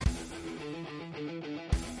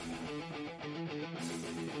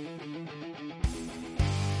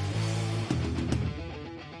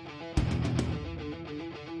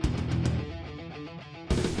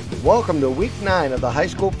Welcome to Week 9 of the High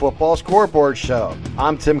School Football Scoreboard Show.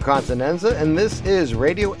 I'm Tim Continenza, and this is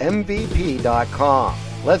RadioMVP.com.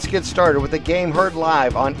 Let's get started with the game heard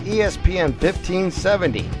live on ESPN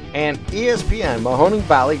 1570 and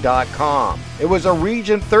ESPNMahoningValley.com. It was a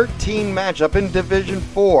Region 13 matchup in Division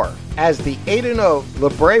 4 as the 8-0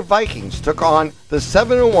 LaBrea Vikings took on the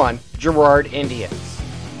 7-1 Girard Indians.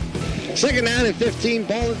 Second down and 15,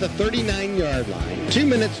 ball at the 39-yard line. 2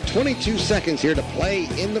 minutes, 22 seconds here to play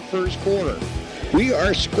in the first quarter. We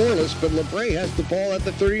are scoreless, but LaBrea has the ball at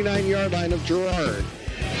the 39-yard line of Girard.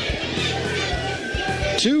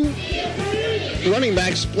 Two running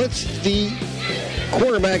backs splits the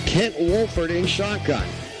quarterback, Kent Wolford, in shotgun.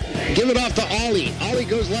 Give it off to Ollie. Ollie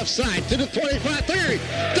goes left side to the 25, 30,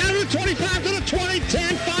 down to the 25, to the 20,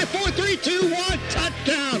 10, 5, 4, 3, 2, 1,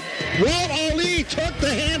 touchdown. Walt Ollie took the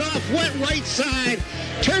handoff, went right side,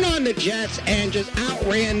 turned on the Jets, and just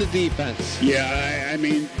outran the defense. Yeah, I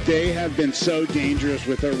mean, they have been so dangerous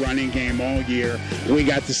with their running game all year. We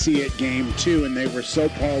got to see it game 2, and they were so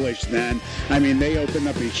polished then. I mean, they opened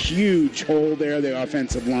up a huge hole there. The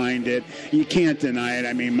offensive line did. You can't deny it.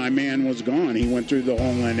 I mean, my man was gone. He went through the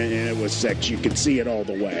hole, and it was sick. You could see it all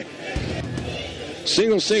the way.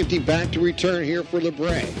 Single safety back to return here for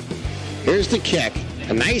LaBrea. Here's the kick.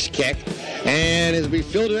 A nice kick. And as we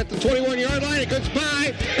fielded at the 21-yard line, it goes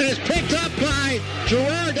by and is picked up by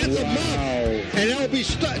Girard. That's a muff. And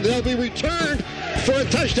they'll be returned for a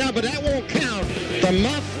touchdown, but that won't count. The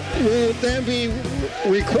muff will then be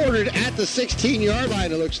recorded at the 16-yard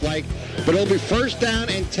line, it looks like. But it'll be first down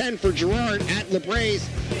and 10 for Girard at LaBrea's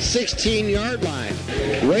 16-yard line.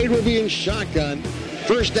 Wade will be in shotgun.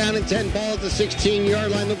 First down and 10, ball at the 16-yard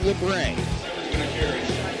line of LaBrea.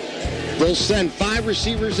 They'll send 5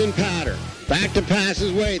 receivers in powder. Back to pass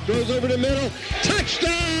is Wade. Throws over the middle.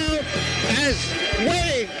 Touchdown! As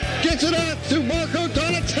Wade gets it up to Marco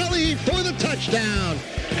Donatelli for the touchdown.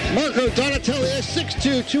 Marco Donatelli, a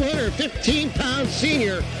 6'2", 215-pound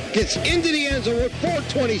senior, gets into the end zone with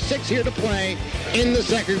 4:26 here to play in the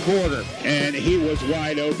second quarter. And he was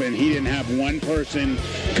wide open. He didn't have one person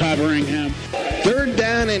covering him. Third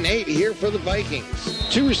down and 8 here for the Vikings.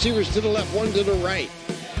 2 receivers to the left, 1 to the right.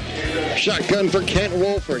 Shotgun for Kent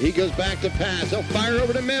Wolford. He goes back to pass. He'll fire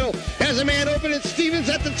over the middle. Has a man open. It's Stevens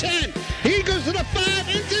at the 10. He goes to the 5,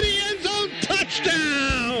 into the end zone.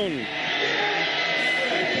 Touchdown!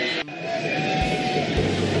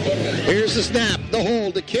 Here's the snap. The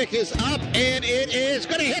hold. The kick is up, and it is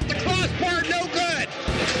going to hit the crossbar. No good.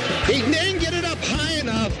 He didn't get it up high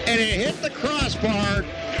enough, and it hit the crossbar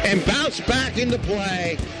and bounced back into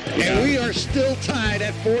play. Yeah. And we are still tied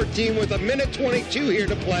at 14 with 1:22 here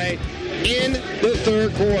to play in the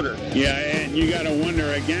third quarter. Yeah, and you got to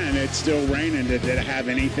wonder again, it's still raining. Did it have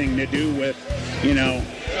anything to do with,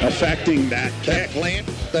 affecting that kick?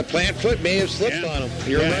 The plant foot may have slipped on him.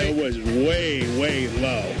 You're right. It was way, way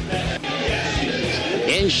low.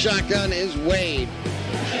 In shotgun is Wade.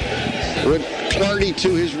 With Clardy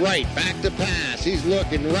to his right, back to pass. He's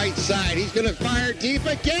looking right side. He's going to fire deep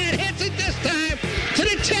again. Hits it this time to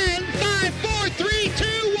the 10, 5, 4, 3,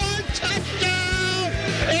 2, 1, touchdown.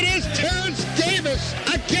 It is Terrence Davis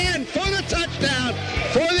again for the touchdown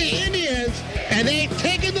for the Indians. And they've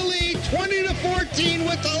taken the lead 20-14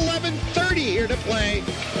 with 11:30 here to play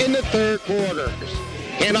in the third quarter.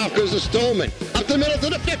 Handoff goes to Stolman. Up the middle to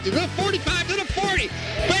the 50, to the 45, to the 40.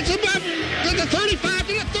 Bends him up to the 35,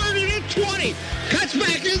 to the 30, to the 20. Cuts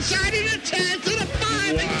back inside to the 10, to the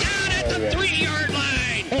 5, and down at the 3-yard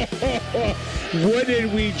line. What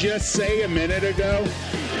did we just say a minute ago?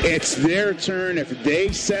 It's their turn. If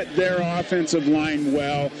they set their offensive line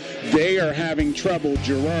well, they are having trouble.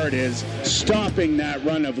 Girard is stopping that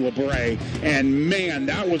run of LaBrea. And, man,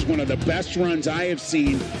 that was one of the best runs I have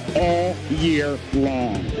seen all year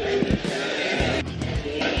long.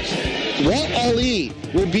 Walt Ali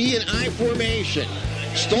will be in I formation.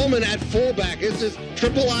 Stolman at fullback. It's a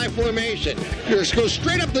triple I formation. Just go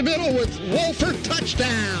straight up the middle with Wolford,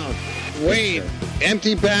 touchdown. Wade,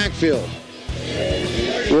 empty backfield.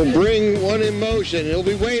 Will bring one in motion. It'll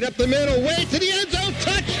be Wade up the middle. Wade to the end zone.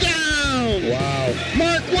 Touchdown! Wow.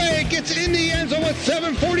 Mark Wade gets in the end zone with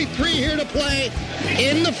 7:43 here to play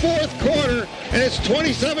in the fourth quarter. And it's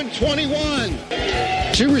 27-21.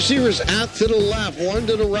 2 receivers out to the left, 1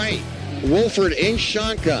 to the right. Wolford in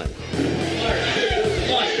shotgun.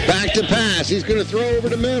 Back to pass. He's going to throw over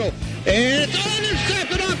the middle. And it's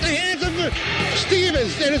intercepted off the hands of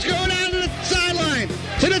Stevens. And it's going out to the sideline.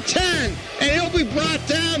 to the 10, and he'll be brought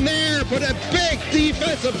down there. But a big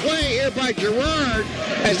defensive play here by Girard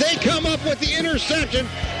as they come up with the interception.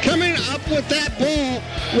 Coming up with that ball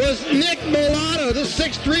was Nick Mulatto, the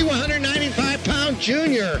 6'3", 195-pound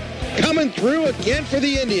junior, coming through again for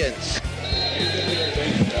the Indians.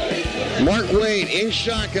 Mark Wade in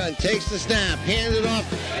shotgun, takes the snap, hands it off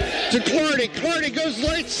to Clardy. Clardy goes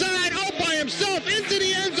right side, all by himself, into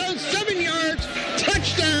the end zone, 7 yards,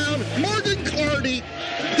 touchdown, Morgan Clardy.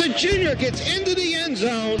 The junior gets into the end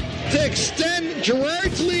zone to extend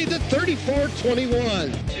Girard's lead to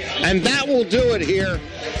 34-21. And that will do it here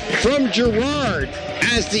from Girard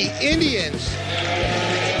as the Indians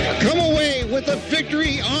come away with a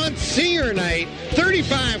victory on senior night,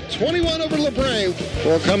 35-21 over LeBray.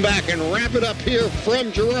 We'll come back and wrap it up here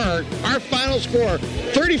from Girard. Our final score,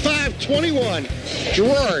 35-21,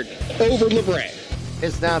 Girard over LeBray.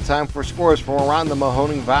 It's now time for scores from around the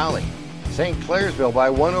Mahoning Valley. St. Clairsville by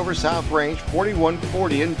 1 over South Range,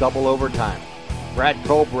 41-40 in double overtime. Brad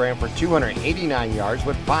Kolb ran for 289 yards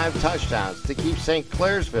with 5 touchdowns to keep St.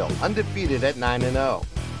 Clairsville undefeated at 9-0.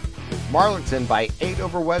 Marlington by 8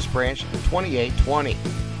 over West Branch, 28-20.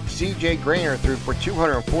 C.J. Grainer threw for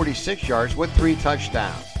 246 yards with 3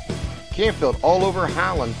 touchdowns. Canfield all over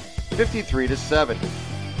Howland, 53-7.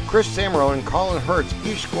 Chris Samarow and Colin Hurts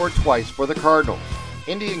each scored twice for the Cardinals.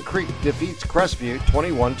 Indian Creek defeats Crestview,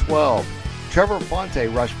 21-12. Trevor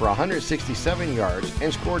Fonte rushed for 167 yards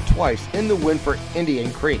and scored twice in the win for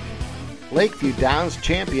Indian Creek. Lakeview downs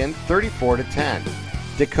Champion, 34-10.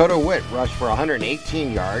 Dakota Witt rushed for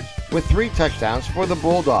 118 yards with 3 touchdowns for the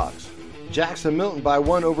Bulldogs. Jackson Milton by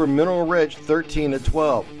 1 over Mineral Ridge,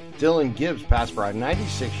 13-12. Dylan Gibbs passed for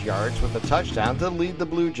 96 yards with a touchdown to lead the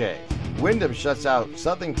Blue Jays. Wyndham shuts out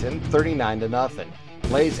Southington, 39-0.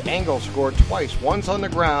 Blaze Engel scored twice, once on the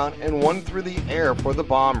ground and one through the air for the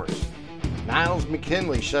Bombers. Niles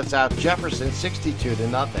McKinley shuts out Jefferson,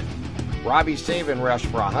 62-0. Robbie Saban rushed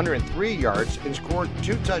for 103 yards and scored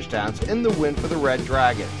 2 touchdowns in the win for the Red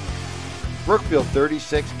Dragons. Brookfield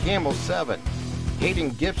 36, Campbell 7. Hayden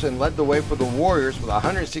Gibson led the way for the Warriors with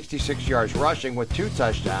 166 yards rushing with 2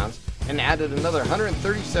 touchdowns and added another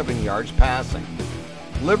 137 yards passing.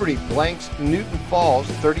 Liberty blanks Newton Falls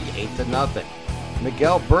 38-0.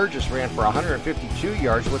 Miguel Burgess ran for 152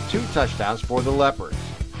 yards with 2 touchdowns for the Leopards.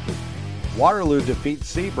 Waterloo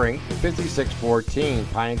defeats Sebring 56-14.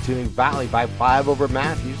 Pinatuning Valley by 5 over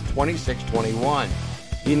Matthews 26-21.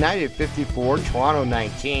 United 54, Toronto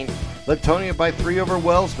 19. Latonia by 3 over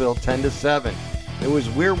Wellsville 10-7. It was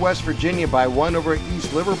Weir, West Virginia by 1 over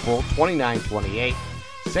East Liverpool 29-28.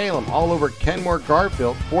 Salem all over Kenmore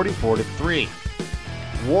Garfield 44-3.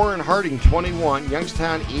 Warren Harding 21,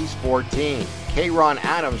 Youngstown East 14. K-Ron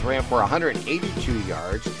Adams ran for 182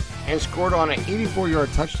 yards and scored on an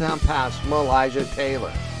 84-yard touchdown pass from Elijah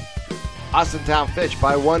Taylor. Austintown Fish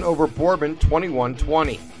by 1 over Bourbon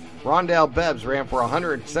 21-20. Rondell Bebbs ran for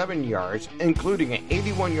 107 yards, including an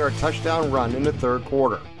 81-yard touchdown run in the third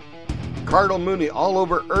quarter. Cardinal Mooney all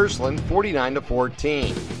over Ursuline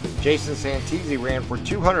 49-14. Jason Santisi ran for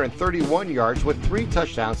 231 yards with 3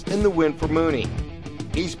 touchdowns in the win for Mooney.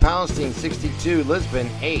 East Palestine 62, Lisbon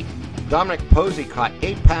 8. Dominic Posey caught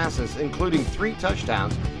 8 passes, including 3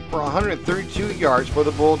 touchdowns for 132 yards for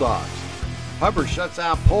the Bulldogs. Hubbard shuts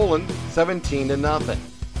out Poland 17-0.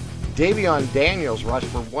 Davion Daniels rushed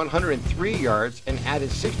for 103 yards and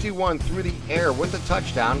added 61 through the air with a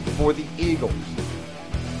touchdown for the Eagles.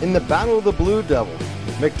 In the Battle of the Blue Devils,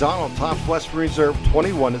 McDonald tops Western Reserve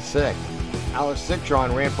 21-6. Alex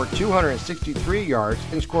Citron ran for 263 yards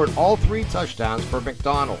and scored all 3 touchdowns for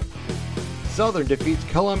McDonald. Southern defeats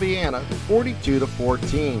Columbiana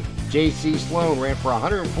 42-14. J.C. Sloan ran for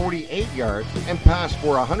 148 yards and passed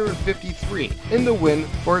for 153 in the win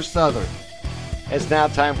for Southern. It's now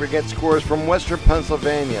time for Get Scores from Western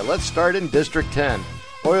Pennsylvania. Let's start in District 10.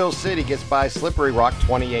 Oil City gets by Slippery Rock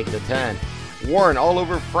 28-10. Warren all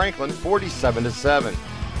over Franklin 47-7.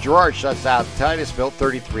 Girard shuts out Titusville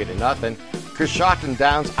 33-0. Coshocton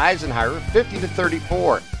downs Eisenhower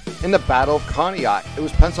 50-34. In the Battle of Conneaut, it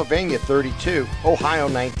was Pennsylvania 32, Ohio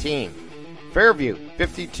 19. Fairview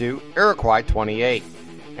 52, Iroquois 28.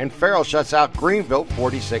 And Farrell shuts out Greenville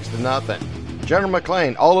 46-0. General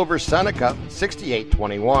McLean all over Seneca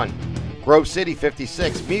 68-21. Grove City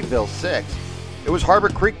 56, Meadville 6. It was Harbor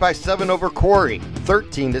Creek by 7 over Corey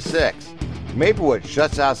 13-6. Maplewood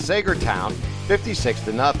shuts out Sagertown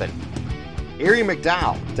 56-0. Erie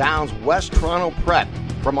McDowell downs West Toronto Prep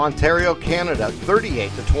from Ontario, Canada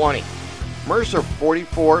 38-20. Mercer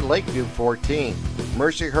 44, Lakeview 14.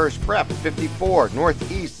 Mercyhurst Prep 54,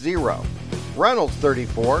 Northeast 0. Reynolds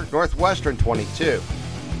 34, Northwestern 22.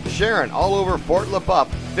 Sharon all over Fort LeBoeuf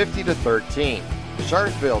 50-13.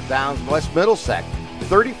 Sharpsville downs West Middlesex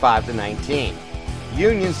 35-19.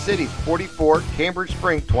 Union City 44, Cambridge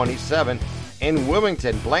Spring 27, and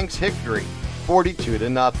Wilmington blanks Hickory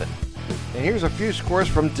 42-0. And here's a few scores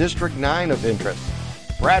from District 9 of interest.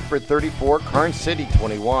 Bradford 34, Karnes City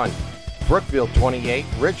 21, Brookfield 28,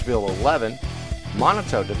 Ridgeville 11.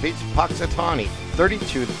 Monotone defeats Puxatawny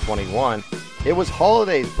 32-21. It was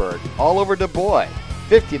Hollidaysburg all over Du Bois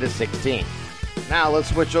 50-16. Now let's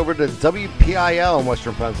switch over to WPIL in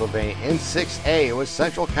Western Pennsylvania. In 6A, it was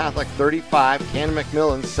Central Catholic 35, Canon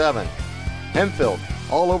McMillan 7. Hempfield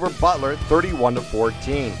all over Butler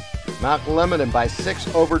 31-14. Mount Lebanon by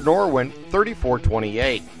 6 over Norwin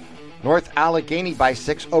 34-28. North Allegheny by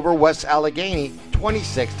 6 over West Allegheny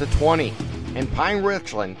 26-20. And Pine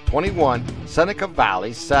Richland 21, Seneca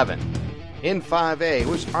Valley 7. In 5A, it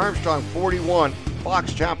was Armstrong 41,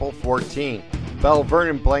 Fox Chapel 14. Bell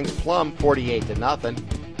Vernon blanks Plum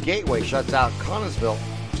 48-0. Gateway shuts out Connellsville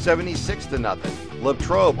 76-0.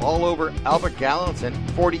 Latrobe all over Albert Gallatin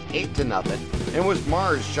 48-0. And was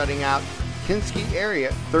Mars shutting out Kinsky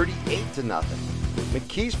area 38-0.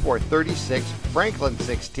 McKeesport 36, Franklin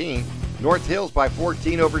 16. North Hills by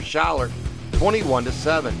 14 over Schuyler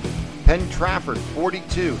 21-7. Penn Trafford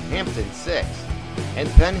 42, Hampton 6. And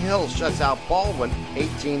Penn Hills shuts out Baldwin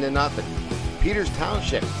 18-0. Peters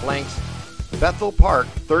Township blanks Bethel Park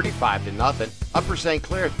 35-0. Upper St.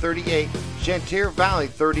 Clair 38, Chantier Valley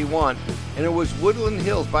 31, and it was Woodland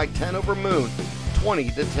Hills by 10 over Moon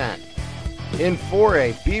 20-10. In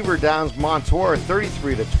 4A, Beaver downs Montour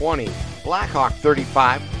 33-20, Blackhawk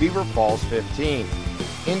 35, Beaver Falls 15.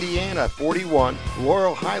 Indiana 41,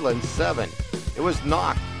 Laurel Highlands 7. It was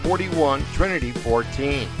Knock 41, Trinity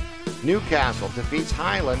 14. Newcastle defeats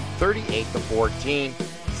Highland 38-14.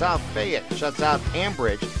 South Fayette shuts out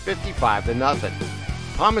Ambridge 55-0.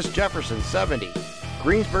 Thomas Jefferson 70.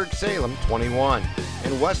 Greensburg Salem 21.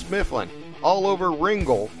 And West Mifflin all over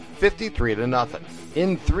Ringgold 53-0.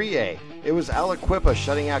 In 3A, it was Aliquippa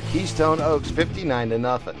shutting out Keystone Oaks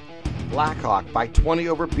 59-0. Blackhawk by 20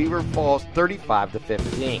 over Beaver Falls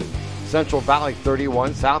 35-15. Central Valley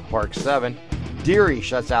 31, South Park 7. Deary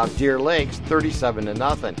shuts out Deer Lakes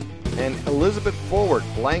 37-0. And Elizabeth Forward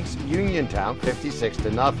blanks Uniontown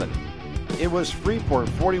 56-0. It was Freeport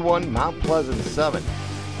 41, Mount Pleasant 7.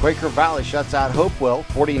 Quaker Valley shuts out Hopewell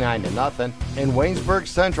 49-0. And Waynesburg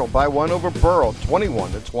Central by 1 over Burrell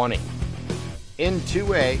 21-20. In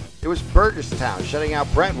 2A, it was Burgestown shutting out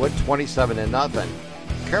Brentwood 27-0.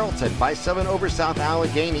 Carrollton by 7 over South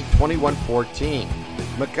Allegheny 21-14.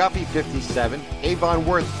 McGuffey 57, Avon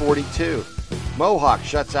Worth 42. Mohawk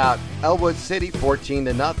shuts out Elwood City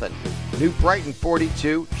 14-0. New Brighton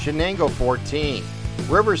 42, Shenango 14.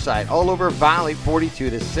 Riverside all over Valley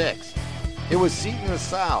 42-6. It was Seton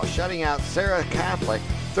LaSalle shutting out Sarah Catholic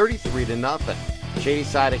 33-0.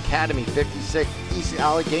 Shadyside Academy 56, East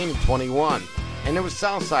Allegheny 21. And it was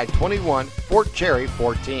Southside 21, Fort Cherry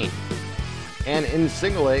 14. And in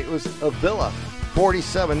single A, it was Avila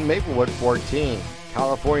 47, Maplewood 14.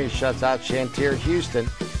 California shuts out Chantier Houston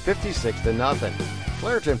 56-0.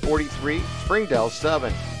 Clairton 43, Springdale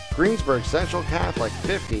 7. Greensburg Central Catholic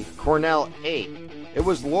 50, Cornell 8. It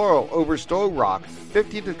was Laurel over Stowe Rock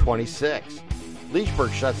 50-26.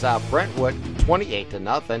 Leechburg shuts out Brentwood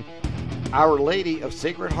 28-0. Our Lady of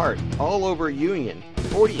Sacred Heart all over Union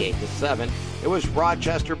 48-7. It was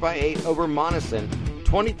Rochester by 8 over Monessen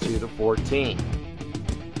 22-14.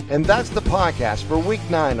 And that's the podcast for Week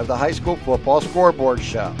 9 of the High School Football Scoreboard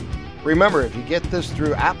Show. Remember, if you get this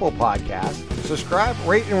through Apple Podcasts, subscribe,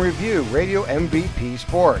 rate, and review Radio MVP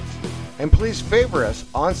Sports. And please favor us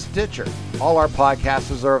on Stitcher. All our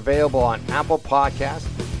podcasts are available on Apple Podcasts,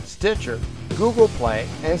 Stitcher, Google Play,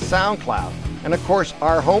 and SoundCloud. And of course,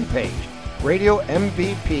 our homepage,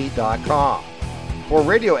 RadioMVP.com. For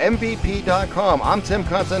RadioMVP.com, I'm Tim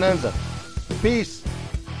Continenza. Peace.